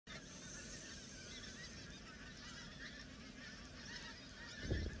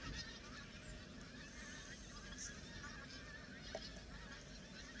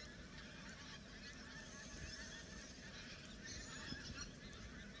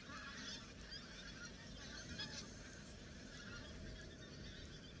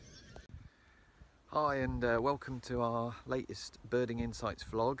Hi and welcome to our latest Birding Insights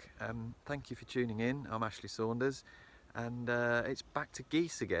vlog. Thank you for tuning in. I'm Ashley Saunders and it's back to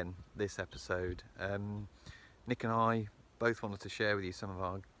geese again this episode. Nick and I both wanted to share with you some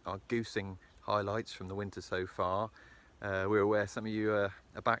of our goosing highlights from the winter so far. We're aware some of you are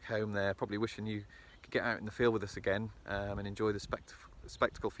back home there probably wishing you could get out in the field with us again and enjoy the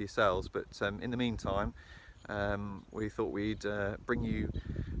spectacle for yourselves, but in the meantime we thought we'd bring you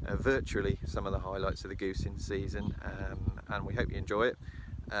virtually some of the highlights of the goosing season, and we hope you enjoy it.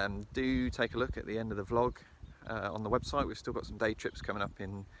 Do take a look at the end of the vlog on the website. We've still got some day trips coming up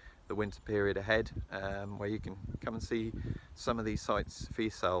in the winter period ahead, where you can come and see some of these sites for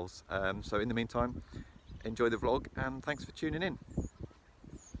yourselves. So in the meantime, enjoy the vlog and thanks for tuning in.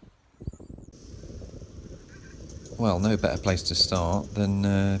 Well, no better place to start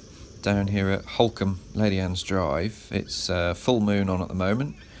than down here at Holcombe Lady Anne's Drive. It's full moon on at the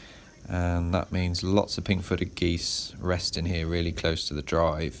moment, and that means lots of pink-footed geese resting here really close to the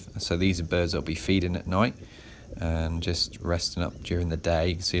drive. So these are birds that'll be feeding at night and just resting up during the day.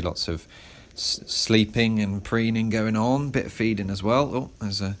 You can see lots of sleeping and preening going on, bit of feeding as well. Oh,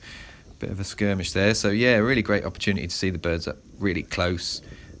 there's a bit of a skirmish there. So yeah, really great opportunity to see the birds up really close,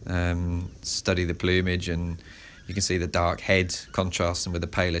 study the plumage, and you can see the dark head contrasting with the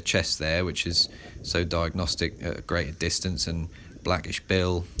paler chest there, which is so diagnostic at a greater distance, and blackish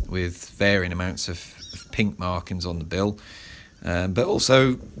bill with varying amounts of pink markings on the bill. But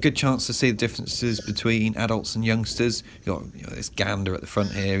also good chance to see the differences between adults and youngsters. You've got this gander at the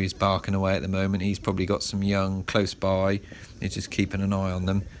front here, he's barking away at the moment. He's probably got some young close by. He's just keeping an eye on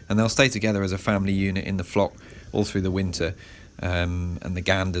them. And they'll stay together as a family unit in the flock all through the winter. And the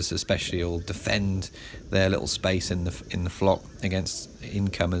ganders especially will defend their little space in the flock against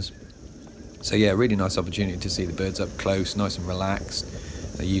incomers. So yeah, really nice opportunity to see the birds up close, nice and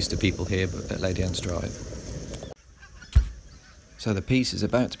relaxed. They're used to people here at Lady Anne's Drive. So the piece is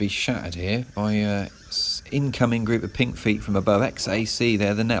about to be shattered here by an incoming group of pink feet from above. XAC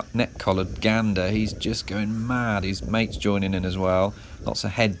there, the net-collared gander. He's just going mad. His mate's joining in as well. Lots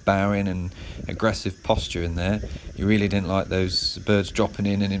of head bowing and aggressive posture in there. He really didn't like those birds dropping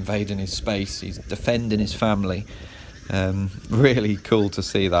in and invading his space. He's defending his family. Really cool to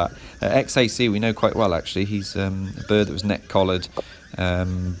see that. XAC we know quite well actually. He's a bird that was net-collared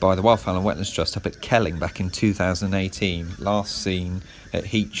by the Wildfowl and Wetlands Trust up at Kelling back in 2018. Last seen at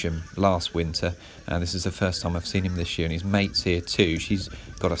Heacham last winter. This is the first time I've seen him this year, and his mate's here too. She's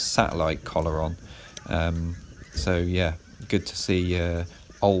got a satellite collar on. So yeah, good to see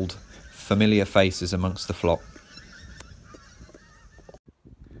old familiar faces amongst the flock.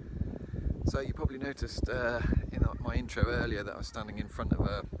 So you probably noticed in my intro earlier that I was standing in front of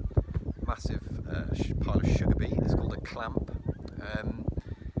a massive pile of sugar beet. It's called a clamp.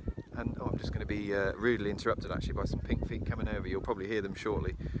 And I'm just going to be rudely interrupted actually by some pink feet coming over. You'll probably hear them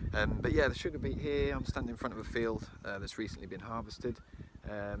shortly. But yeah, the sugar beet here, I'm standing in front of a field that's recently been harvested.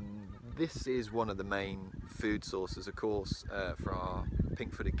 This is one of the main food sources, of course, for our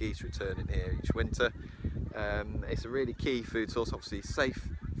pink-footed geese returning here each winter. It's a really key food source. Obviously safe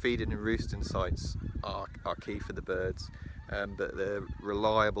feeding and roosting sites are key for the birds. But the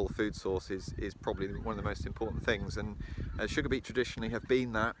reliable food source is probably one of the most important things, and sugar beet traditionally have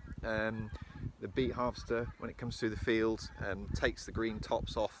been that. The beet harvester, when it comes through the field, takes the green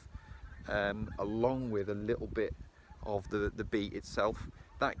tops off along with a little bit of the beet itself.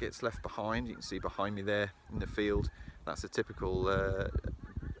 That gets left behind. You can see behind me there in the field, that's a typical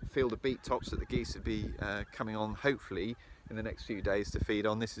field of beet tops that the geese would be coming on hopefully in the next few days to feed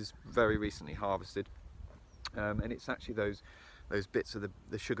on. This is very recently harvested. And it's actually those bits of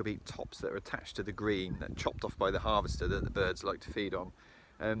the sugar beet tops that are attached to the green that are chopped off by the harvester that the birds like to feed on.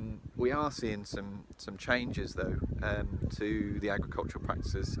 We are seeing some changes though to the agricultural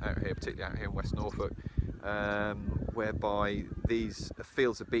practices out here, particularly out here in West Norfolk, whereby these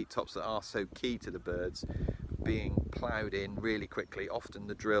fields of beet tops that are so key to the birds being ploughed in really quickly. Often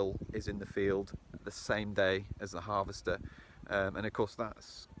the drill is in the field the same day as the harvester, and of course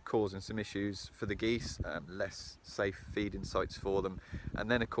that's causing some issues for the geese, less safe feeding sites for them, and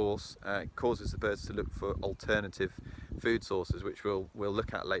then of course it causes the birds to look for alternative food sources, which we'll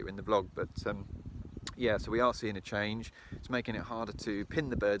look at later in the vlog. But yeah, so we are seeing a change. It's making it harder to pin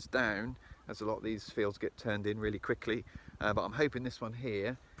the birds down as a lot of these fields get turned in really quickly, but I'm hoping this one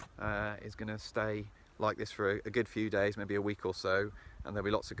here is going to stay like this for a good few days, maybe a week or so, and there'll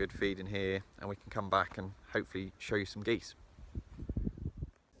be lots of good feeding here, and we can come back and hopefully show you some geese.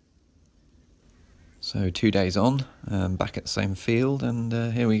 So 2 days on, back at the same field, and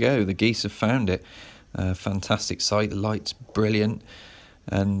here we go. The geese have found it. Fantastic sight, the light's brilliant.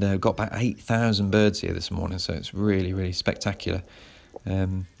 and got about 8,000 birds here this morning, so it's really, really spectacular.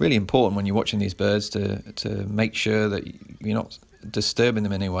 Really important when you're watching these birds to make sure that you're not disturbing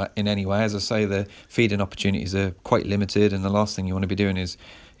them in any way. As I say, the feeding opportunities are quite limited, and the last thing you want to be doing is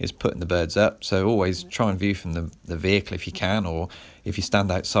putting the birds up. So always try and view from the vehicle if you can, or if you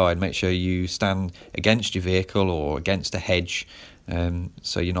stand outside, make sure you stand against your vehicle or against a hedge,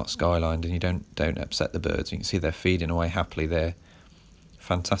 so you're not skylined and you don't upset the birds. You can see they're feeding away happily there.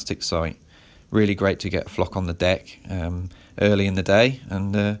 Fantastic sight. Really great to get a flock on the deck early in the day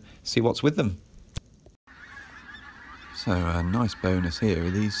and see what's with them. So a nice bonus here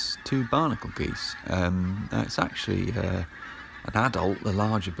are these two barnacle geese. It's actually an adult, the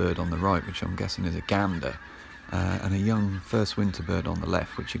larger bird on the right, which I'm guessing is a gander, and a young first winter bird on the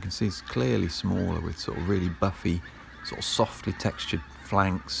left, which you can see is clearly smaller, with sort of really buffy, sort of softly textured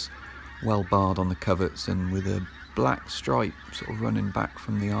flanks, well barred on the coverts, and with a black stripe sort of running back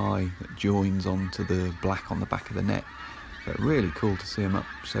from the eye that joins onto the black on the back of the neck. But really cool to see them up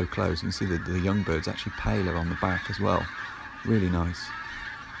so close. You can see that the young bird's actually paler on the back as well. Really nice.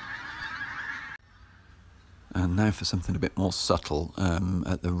 And now for something a bit more subtle.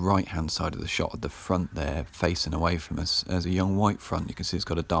 At the right hand side of the shot, at the front there, facing away from us, there's a young white front. You can see it's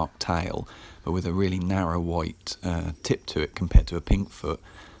got a dark tail, but with a really narrow white tip to it compared to a pink foot.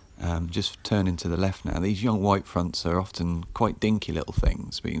 Just turning to the left now, these young white fronts are often quite dinky little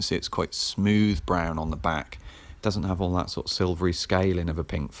things, but you can see it's quite smooth brown on the back. It doesn't have all that sort of silvery scaling of a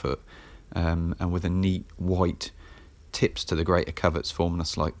pink foot, and with a neat white tips to the greater coverts forming a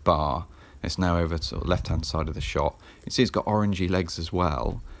slight bar. It's now over to the left hand side of the shot. You can see it's got orangey legs as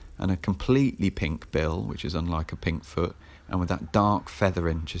well, and a completely pink bill, which is unlike a pink foot, and with that dark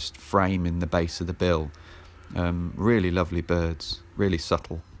feathering just framing the base of the bill. Really lovely birds, really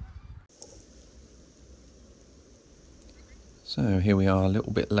subtle. So here we are a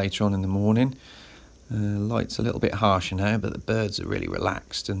little bit later on in the morning. Light's a little bit harsher now, but the birds are really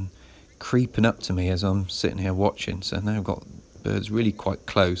relaxed and creeping up to me as I'm sitting here watching. So now I've got birds really quite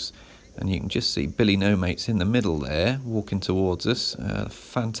close, and you can just see Billy No Mates in the middle there walking towards us.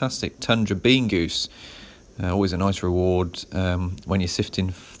 Fantastic tundra bean goose. Always a nice reward when you're sifting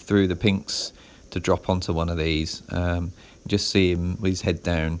through the pinks to drop onto one of these. Just see him with his head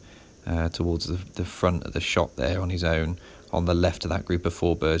down towards the front of the shot there on his own, on the left of that group of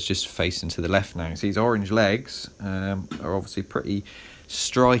four birds, just facing to the left now. So his orange legs are obviously pretty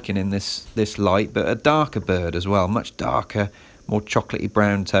striking in this light, but a darker bird as well, much darker, more chocolatey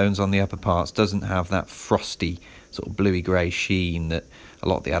brown tones on the upper parts. Doesn't have that frosty sort of bluey grey sheen that a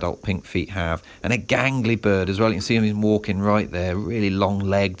lot of the adult pink feet have. And a gangly bird as well. You can see him walking right there, really long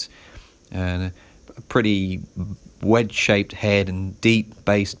legged, and a pretty wedge shaped head and deep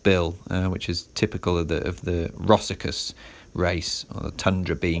based bill, which is typical of the Rossicus race, or the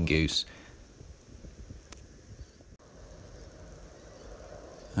tundra bean goose.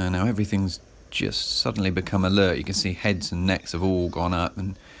 Now everything's just suddenly become alert. You can see heads and necks have all gone up,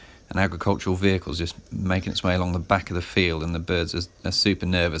 and an agricultural vehicle's just making its way along the back of the field, and the birds are super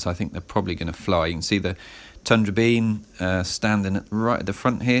nervous. I think they're probably going to fly. You can see the tundra bean standing right at the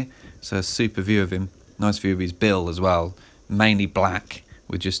front here, so a super view of him. Nice view of his bill as well, mainly black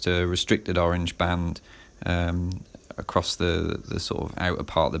with just a restricted orange band across the sort of outer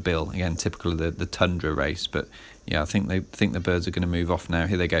part of the bill. Again, typical of the tundra race. But yeah, I think the birds are going to move off now.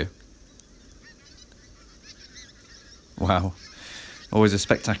 Here they go. Wow, always a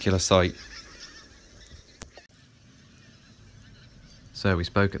spectacular sight. So we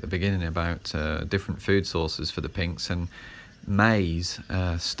spoke at the beginning about different food sources for the pinks, and maize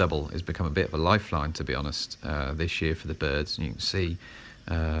stubble has become a bit of a lifeline, to be honest, this year for the birds. And you can see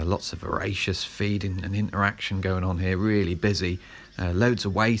lots of voracious feeding and interaction going on here, really busy. Loads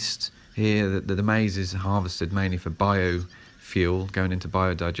of waste here. The maize is harvested mainly for biofuel, going into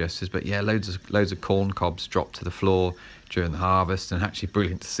biodigesters, but yeah, loads of corn cobs dropped to the floor during the harvest, and actually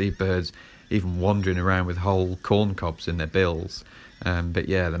brilliant to see birds even wandering around with whole corn cobs in their bills. But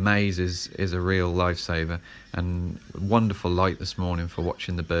yeah, the maize is a real lifesaver, and wonderful light this morning for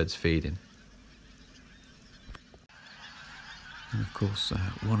watching the birds feeding. And of course,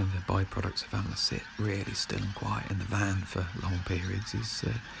 one of the byproducts of having to sit really still and quiet in the van for long periods is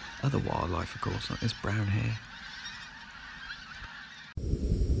other wildlife, of course, like this brown hare.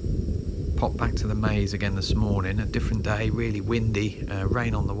 Popped back to the maze again this morning, a different day, really windy,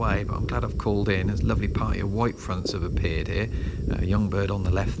 rain on the way, but I'm glad I've called in. There's a lovely party of white fronts have appeared here, a young bird on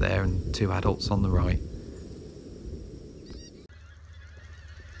the left there and two adults on the right.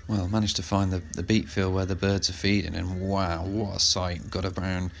 Well, managed to find the beet field where the birds are feeding, and wow, what a sight. Got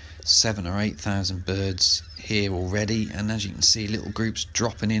around 7,000 or 8,000 birds here already, and as you can see, little groups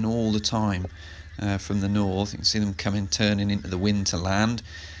dropping in all the time from the north. You can see them coming, turning into the winter land,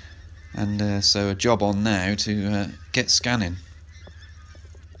 and so a job on now to get scanning.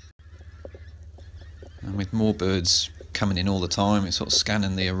 And with more birds coming in all the time, it's sort of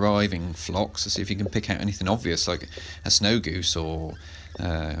scanning the arriving flocks to see if you can pick out anything obvious, like a snow goose or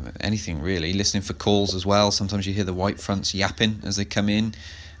anything really. Listening for calls as well. Sometimes you hear the white fronts yapping as they come in.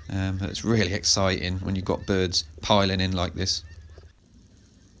 But it's really exciting when you've got birds piling in like this.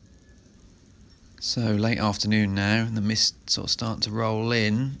 So late afternoon now, and the mist sort of starting to roll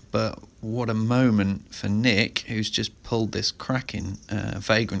in, but what a moment for Nick, who's just pulled this cracking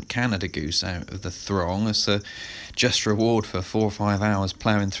vagrant Canada goose out of the throng as a just reward for 4 or 5 hours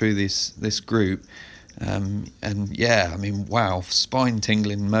ploughing through this group. And yeah, I mean, wow,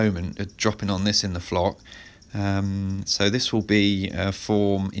 spine-tingling moment of dropping on this in the flock. So this will be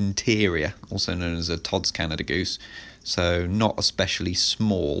form interior, also known as a Todd's Canada goose, so not especially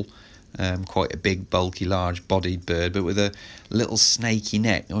small. Quite a big, bulky, large-bodied bird, but with a little snaky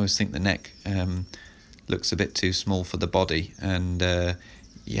neck. I always think the neck looks a bit too small for the body, and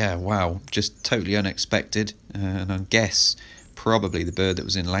yeah, wow, just totally unexpected, and I guess probably the bird that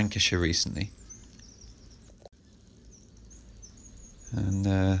was in Lancashire recently.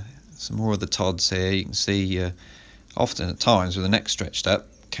 And some more of the Todds here. You can see often at times with the neck stretched up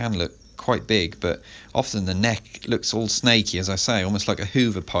can look quite big, but often the neck looks all snaky, as I say, almost like a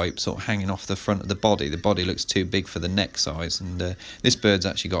hoover pipe sort of hanging off the front of the body. The body looks too big for the neck size, and this bird's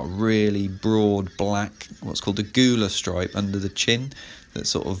actually got a really broad black, what's called a gular stripe under the chin that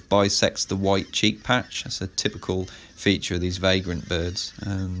sort of bisects the white cheek patch. That's a typical feature of these vagrant birds.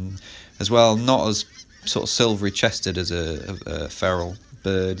 As well, not as sort of silvery chested as a feral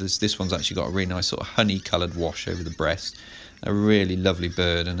bird. This one's actually got a really nice sort of honey coloured wash over the breast. A really lovely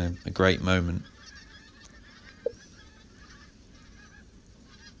bird and a great moment.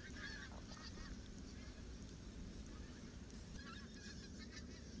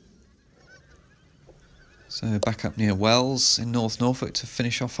 So back up near Wells in North Norfolk to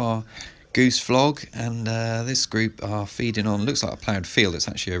finish off our goose vlog, and this group are feeding on, looks like a ploughed field. It's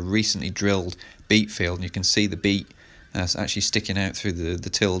actually a recently drilled beet field, and you can see the beet actually sticking out through the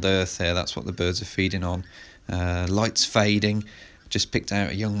tilled earth there. That's what the birds are feeding on. Lights fading, just picked out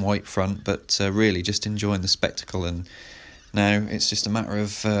a young white front, but really just enjoying the spectacle. And now it's just a matter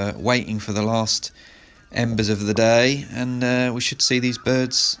of waiting for the last embers of the day, and we should see these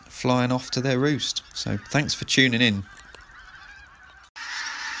birds flying off to their roost. So thanks for tuning in.